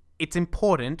 It's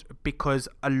important because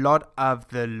a lot of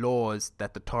the laws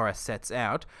that the Torah sets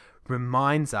out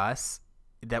reminds us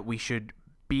that we should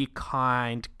be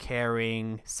kind,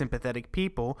 caring, sympathetic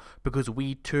people because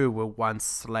we too were once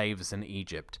slaves in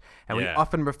Egypt. And we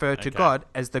often refer to God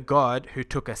as the God who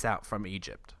took us out from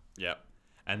Egypt. Yep.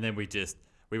 And then we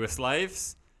were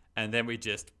slaves, and then we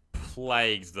just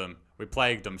plagued them. We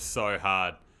plagued them so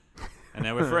hard. And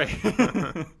now we're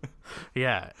free.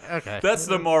 Yeah, okay. That's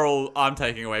the moral I'm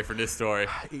taking away from this story.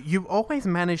 You always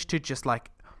manage to just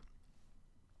like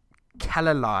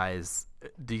canalize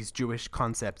these Jewish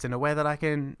concepts in a way that I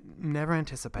can never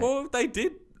anticipate. Well, they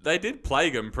did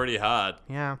plague them pretty hard.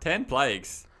 Yeah. 10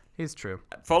 plagues. It's true.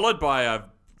 Followed by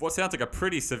what sounds like a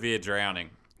pretty severe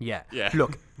drowning. Yeah. Yeah.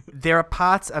 Look, there are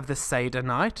parts of the Seder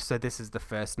night, so this is the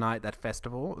first night, that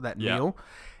festival, that meal,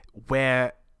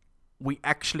 where we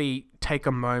actually take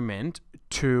a moment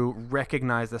to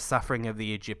recognize the suffering of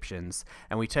the Egyptians,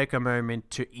 and we take a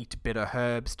moment to eat bitter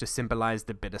herbs to symbolize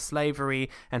the bitter slavery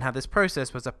and how this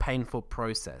process was a painful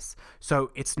process.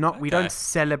 So it's not, we don't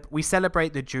we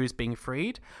celebrate the Jews being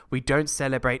freed. We don't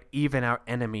celebrate even our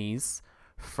enemies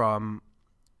from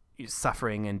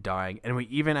suffering and dying. And we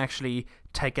even actually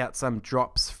take out some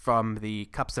drops from the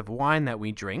cups of wine that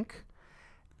we drink.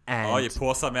 And you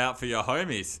pour some out for your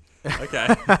homies. Okay.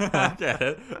 I get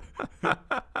it.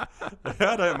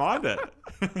 I don't mind it.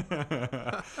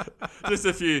 Just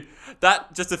a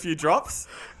few drops.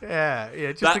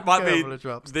 Yeah, just That might be of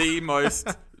drops. the most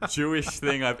Jewish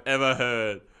thing I've ever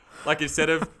heard. Like, instead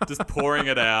of just pouring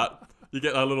it out, you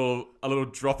get a little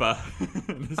dropper.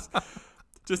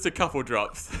 Just a couple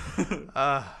drops.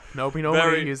 No, we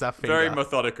normally use our finger. Very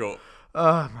methodical.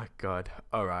 Oh my God.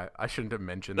 All right. I shouldn't have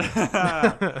mentioned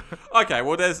that. Okay,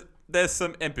 well, there's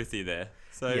some empathy there.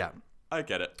 So Yeah. I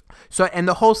get it. So, and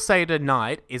the whole Seder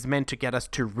night is meant to get us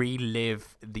to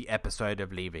relive the episode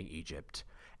of leaving Egypt.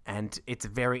 And it's a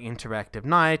very interactive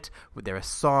night. There are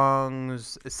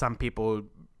songs. Some people,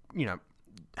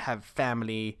 have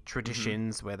family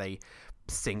traditions where they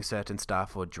sing certain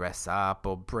stuff or dress up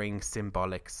or bring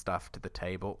symbolic stuff to the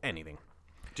table. Anything.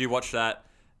 Do you watch that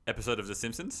episode of The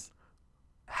Simpsons?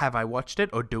 Have I watched it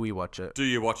or do we watch it? Do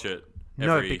you watch it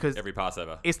because every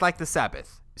Passover? It's like the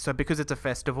Sabbath. So because it's a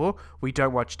festival, we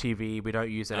don't watch TV, we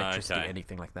don't use electricity,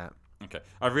 anything like that. Okay.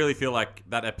 I really feel like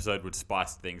that episode would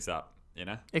spice things up,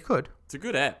 It could. It's a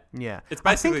good app. Yeah. It's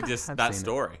basically I just have that seen it.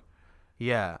 story.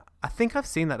 Yeah. I think I've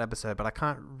seen that episode, but I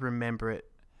can't remember it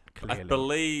clearly. I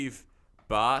believe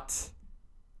Bart...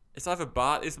 It's either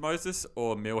Bart is Moses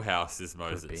or Milhouse is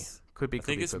Moses. Could be. I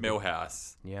think it's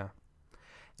Milhouse. Yeah.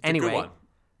 It's a good one.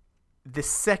 The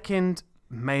second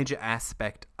major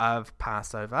aspect of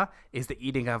Passover is the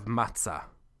eating of matzah.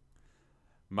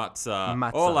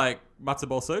 Matzah. Or like matzah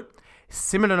ball soup?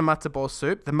 Similar to matzah ball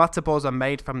soup, the matzah balls are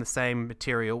made from the same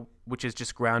material, which is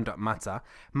just ground up matzah.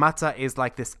 Matzah is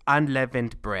like this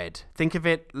unleavened bread. Think of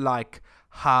it like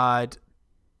hard,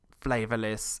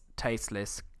 flavorless,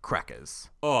 tasteless crackers.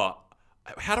 Oh,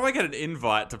 how do I get an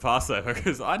invite to Passover?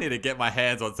 Because I need to get my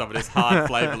hands on some of this hard,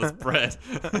 flavorless bread.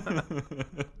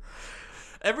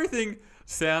 Everything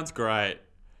sounds great.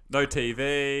 No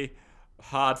TV,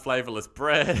 hard, flavorless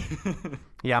bread.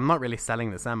 Yeah, I'm not really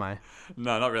selling this, am I?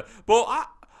 No, not really. Well, I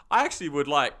actually would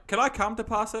like... Can I come to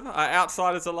Passover? Are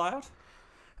outsiders allowed?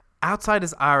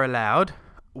 Outsiders are allowed.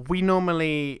 We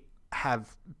normally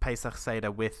have Pesach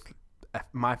Seder with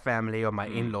my family or my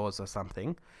in-laws or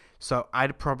something. So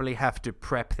I'd probably have to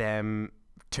prep them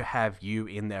to have you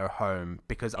in their home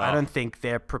because I don't think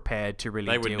they're prepared to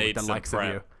really deal with the likes of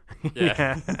you.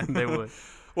 Yeah. They would.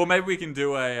 Well, maybe we can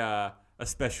do a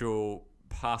special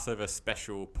Passover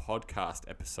special podcast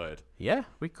episode. Yeah,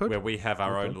 we could. Where we have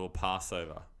our own little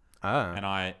Passover. Ah. And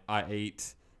I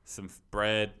eat some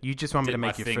bread. You just want me to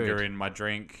make your your finger food. in my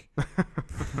drink.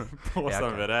 Pour some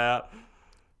of it out.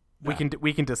 We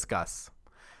can discuss.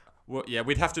 Well, yeah,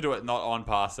 we'd have to do it not on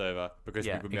Passover because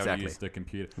we wouldn't be able to use the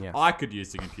computer. Yeah. I could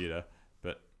use the computer,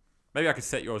 but maybe I could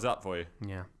set yours up for you.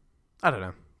 Yeah. I don't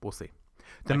know. We'll see.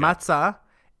 The matzah,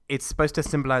 it's supposed to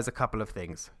symbolize a couple of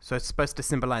things. So it's supposed to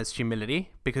symbolize humility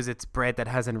because it's bread that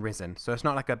hasn't risen. So it's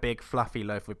not like a big fluffy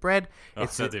loaf of bread.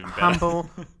 It's a humble,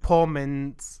 poor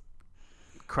man's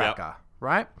cracker,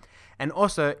 right? And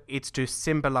also it's to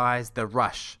symbolize the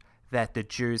rush that the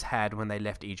Jews had when they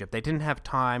left Egypt. They didn't have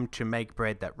time to make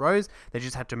bread that rose. They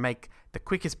just had to make the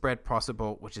quickest bread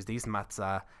possible, which is these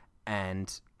matzah,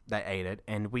 and they ate it.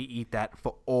 And we eat that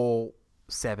for all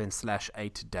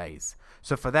 7/8 days.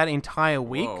 So for that entire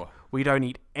week, we don't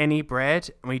eat any bread,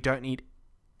 and we don't eat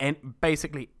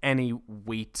basically any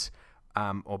wheat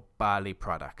or barley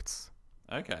products.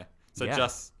 Okay. So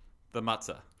just the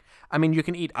matzah. I mean, you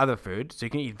can eat other food. So you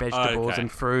can eat vegetables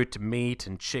and fruit, meat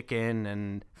and chicken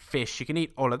and fish. You can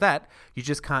eat all of that. You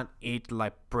just can't eat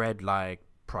like bread-like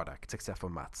products except for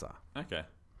matzah. Okay.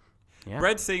 Yeah.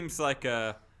 Bread seems like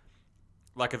a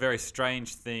very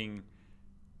strange thing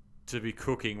to be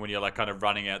cooking when you're like kind of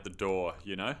running out the door,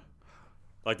 you know?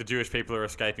 Like the Jewish people are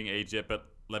escaping Egypt, but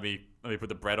let me put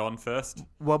the bread on first.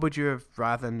 What would you have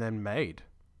rather than made?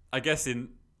 I guess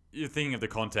you're thinking of the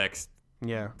context.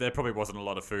 Yeah. There probably wasn't a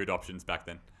lot of food options back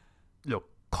then. Look,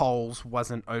 Coles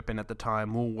wasn't open at the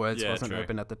time. Woolworths wasn't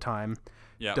open at the time.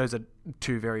 Yeah. Those are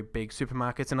two very big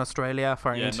supermarkets in Australia for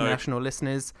our international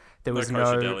listeners. There was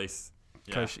kosher delis.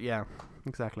 Yeah,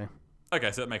 exactly.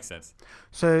 Okay, so it makes sense.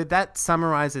 So that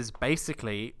summarizes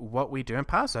basically what we do in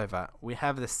Passover. We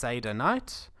have the Seder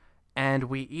night and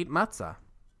we eat matzah.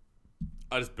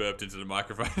 I just burped into the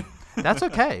microphone. That's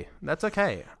okay. That's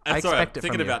okay. I expect it from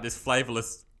you. Thinking about this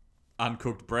flavorless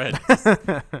uncooked bread.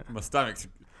 My stomach's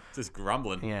just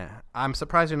grumbling. Yeah. I'm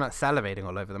surprised you're not salivating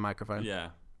all over the microphone. Yeah.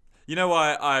 You know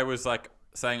why I was like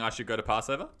saying I should go to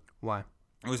Passover? Why?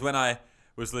 It was when I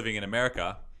was living in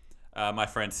America. My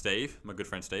friend Steve, my good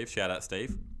friend Steve, shout out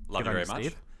Steve. Love you very much.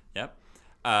 Steve.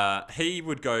 Yep. He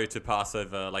would go to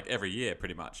Passover like every year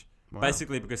pretty much. Wow.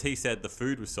 Basically because he said the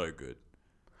food was so good.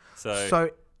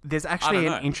 So there's actually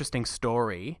an interesting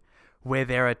story where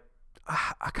there are...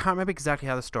 I can't remember exactly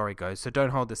how the story goes, so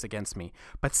don't hold this against me.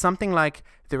 But something like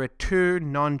there are two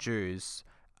non-Jews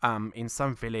in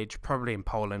some village, probably in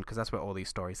Poland, because that's where all these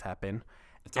stories happen.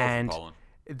 It's all in Poland.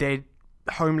 They're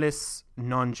homeless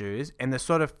non-Jews, and they're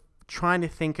sort of trying to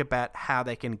think about how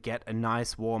they can get a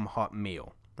nice, warm, hot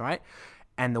meal, right?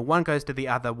 And the one goes to the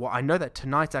other, well, I know that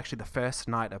tonight's actually the first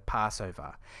night of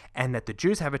Passover, and that the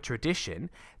Jews have a tradition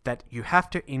that you have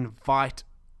to invite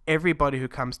everybody who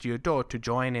comes to your door to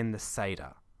join in the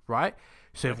Seder, right?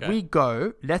 So if we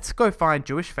go, let's go find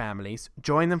Jewish families,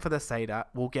 join them for the Seder,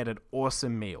 we'll get an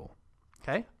awesome meal.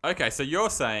 Okay? Okay, so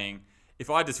you're saying if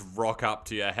I just rock up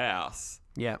to your house,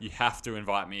 you have to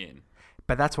invite me in.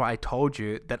 But that's why I told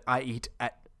you that I eat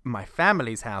at my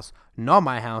family's house, not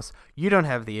my house. You don't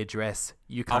have the address.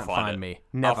 You can't find me.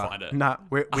 Never. I'll find it. No,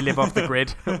 we live off the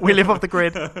grid. We live off the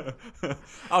grid.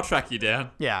 I'll track you down.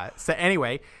 Yeah. So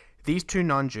anyway... These two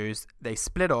non-Jews, they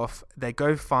split off, they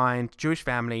go find Jewish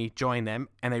family, join them,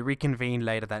 and they reconvene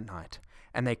later that night.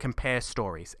 And they compare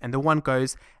stories. And the one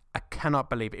goes, I cannot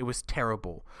believe it was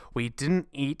terrible. We didn't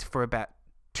eat for about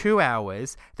 2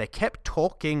 hours. They kept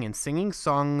talking and singing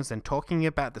songs and talking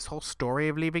about this whole story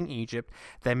of leaving Egypt.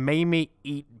 They made me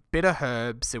eat bitter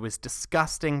herbs. It was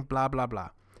disgusting, blah, blah, blah.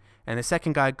 And the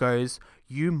second guy goes,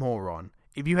 you moron.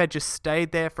 If you had just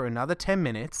stayed there for another 10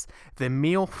 minutes, the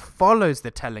meal follows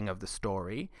the telling of the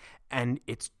story, and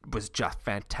it was just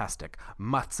fantastic.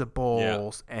 Matzah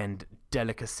balls and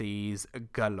delicacies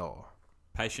galore.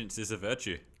 Patience is a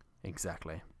virtue.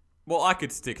 Exactly. Well, I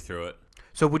could stick through it.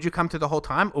 So would you come to the whole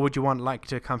time, or would you want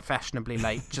to come fashionably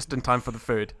late just in time for the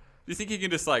food? Do you think you can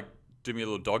just do me a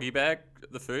little doggy bag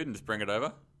the food and just bring it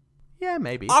over? Yeah,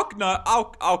 maybe.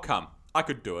 I'll come. I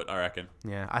could do it, I reckon.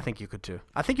 Yeah, I think you could too.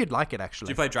 I think you'd like it, actually.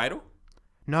 Do you play dreidel?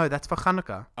 No, that's for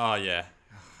Hanukkah. Oh, yeah.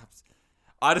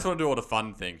 I just want to do all the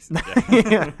fun things.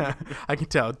 Yeah. I can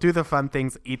tell. Do the fun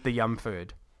things, eat the yum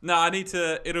food. No, I need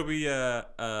to. It'll be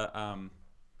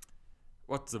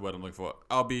what's the word I'm looking for?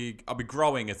 I'll be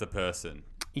growing as a person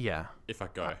Yeah. if I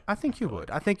go. I think you would.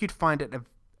 I think you'd find it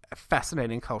a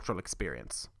fascinating cultural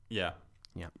experience. Yeah.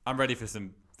 Yeah. I'm ready for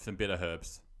some bitter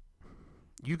herbs.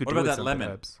 You could What do about with that some lemon?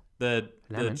 herbs. The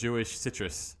Lemon? Jewish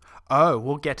citrus. Oh,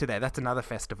 we'll get to that. That's another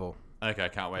festival. Okay,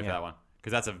 can't wait for Yeah. that one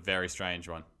because that's a very strange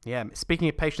one. Yeah. Speaking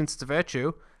of patience is a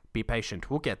virtue, be patient.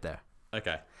 We'll get there.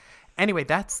 Okay, Anyway,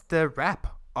 that's the wrap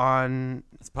on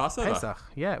it's Passover. Pesach.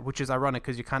 Yeah, which is ironic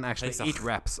because you can't actually Pesach. eat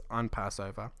wraps on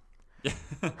Passover. Yeah.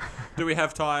 Do we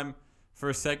have time for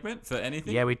a segment for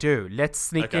anything? Yeah, we do. Let's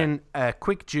sneak Okay. in a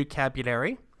quick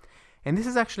vocabulary. And this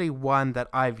is actually one that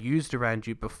I've used around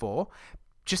you before,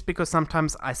 just because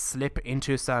sometimes I slip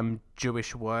into some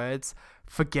Jewish words,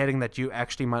 forgetting that you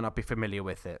actually might not be familiar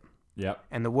with it. Yep.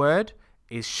 And the word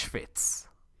is schwitz.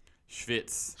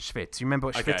 Schwitz. Schwitz. You remember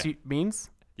what Okay. schwitz means?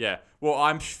 Yeah. Well,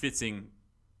 I'm schwitzing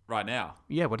right now.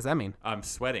 Yeah, what does that mean? I'm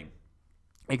sweating.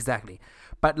 Exactly.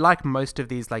 But like most of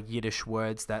these like Yiddish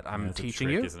words that I'm That's a teaching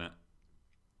trick, you, isn't it?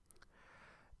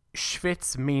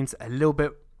 schwitz means a little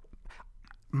bit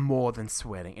more than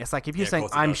sweating. It's like if you're Yeah, of saying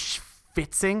course it I'm does.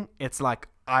 schwitzing, it's like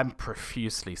I'm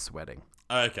profusely sweating.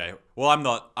 Okay. Well, I'm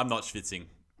not schwitzing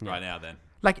right now then.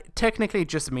 Like technically it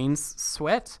just means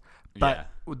sweat, but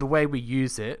the way we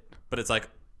use it, But it's like,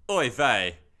 oy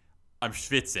vey, I'm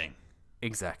schwitzing.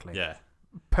 exactly. Yeah.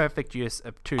 Perfect use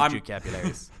of two I'm-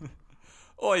 vocabularies.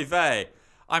 Oy vey,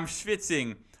 I'm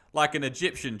schwitzing like an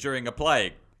Egyptian during a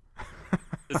plague.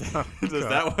 Does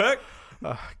that work?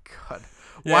 Oh God.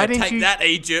 Yeah, take that,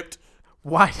 Egypt.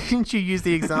 Why didn't you use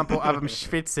the example of him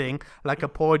schwitzing like a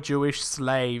poor Jewish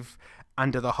slave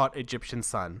under the hot Egyptian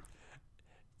sun?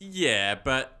 Yeah,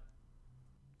 but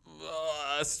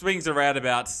swings and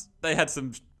roundabouts, they had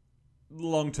some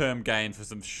long-term gain for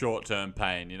some short-term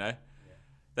pain, you know?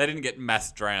 They didn't get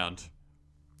mass drowned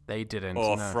They didn't.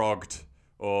 or no. frogged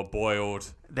or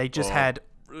boiled. They just or had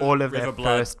all of their river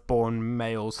blood. firstborn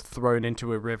males thrown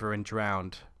into a river and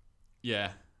drowned.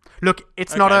 Yeah. Look,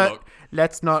 it's not Okay, a. look.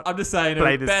 Let's not. I'm just saying,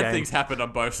 Play this bad game. things happen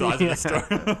on both sides of the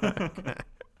story.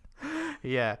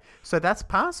 Yeah. So that's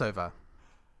Passover.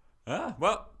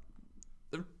 Well,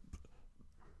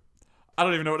 I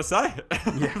don't even know what to say.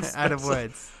 Yeah, out of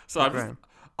words. So Right.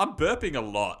 I'm burping a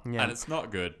lot, Yeah. and it's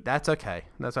not good. That's okay.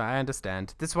 That's why I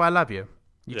understand. This is why I love you.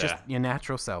 You're just Yeah. your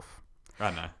natural self. I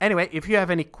know. Anyway, if you have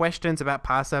any questions about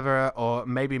Passover or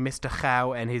maybe Mr.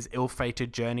 Chao and his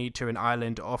ill-fated journey to an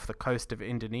island off the coast of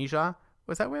Indonesia,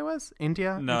 was that where it was?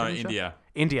 India? No, Indonesia? India.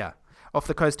 India. Off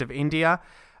the coast of India.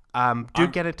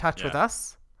 Get in touch with yeah.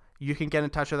 us. You can get in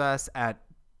touch with us at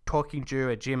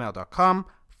talkingjew@gmail.com.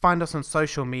 Find us on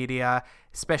social media,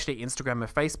 especially Instagram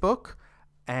and Facebook.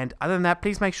 And other than that,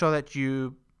 please make sure that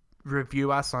you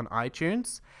review us on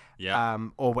iTunes. Yeah.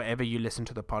 Or wherever you listen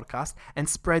to the podcast, and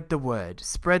spread the word.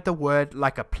 Spread the word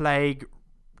like a plague,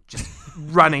 just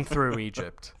running through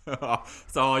Egypt.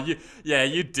 So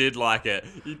you did like it.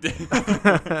 You did.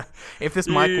 If this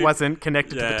mic wasn't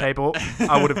connected to the yeah. table,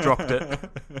 I would have dropped it.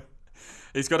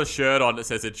 He's got a shirt on that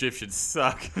says Egyptians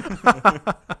suck.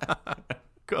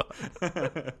 God.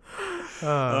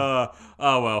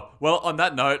 Oh well. Well, on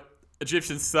that note,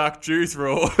 Egyptians suck, Jews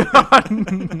rule.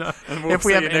 No. And we'll If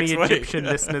we see have you any next week. Egyptian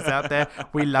listeners out there,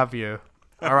 we love you.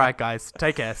 All right, guys.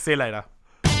 Take care. See you later.